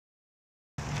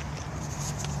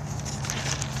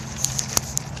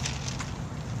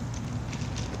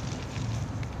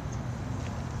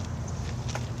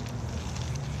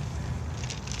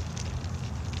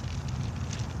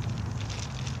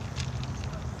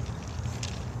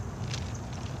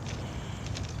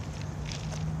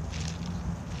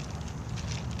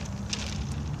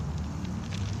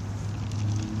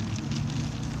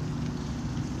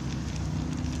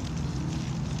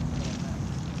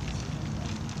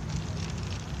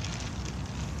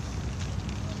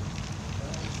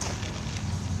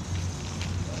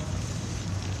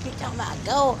I'm gonna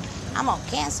go. I'm gonna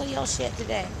cancel your shit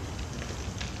today.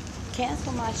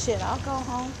 Cancel my shit. I'll go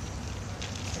home.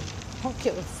 Don't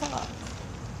give a fuck.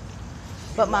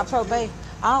 But my probation,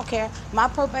 I don't care. My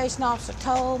probation officer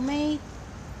told me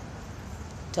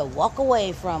to walk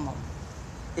away from him.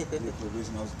 Your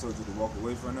probation officer told you to walk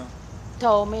away from them?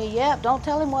 Told me, yep, don't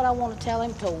tell him what I want to tell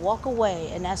him, to walk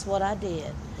away, and that's what I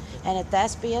did. And if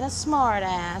that's being a smart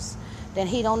ass, then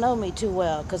he don't know me too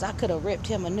well, because I could have ripped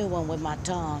him a new one with my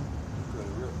tongue. You could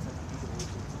have ripped him with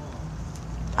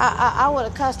your tongue. I would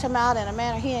have cussed him out in a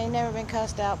manner he ain't never been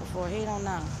cussed out before. He don't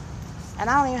know. And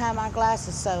I don't even have my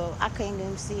glasses, so I couldn't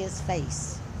even see his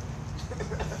face.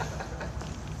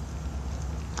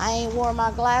 I ain't wore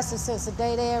my glasses since the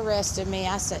day they arrested me.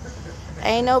 I said,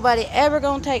 ain't nobody ever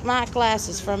gonna take my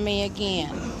glasses from me again.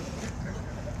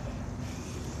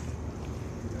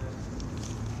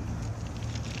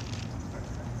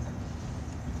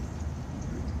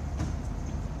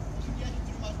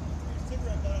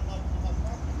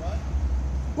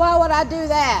 Why would I do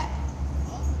that?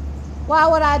 Why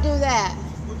would I do that?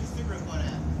 Where's your cigarette butt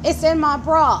at? It's in my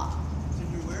bra. It's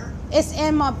in your where? It's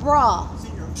in my bra. It's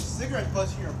in your cigarette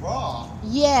butt's in your bra.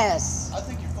 Yes. I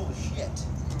think you're full of shit.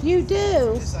 You do?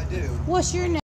 Yes, I do. What's your name?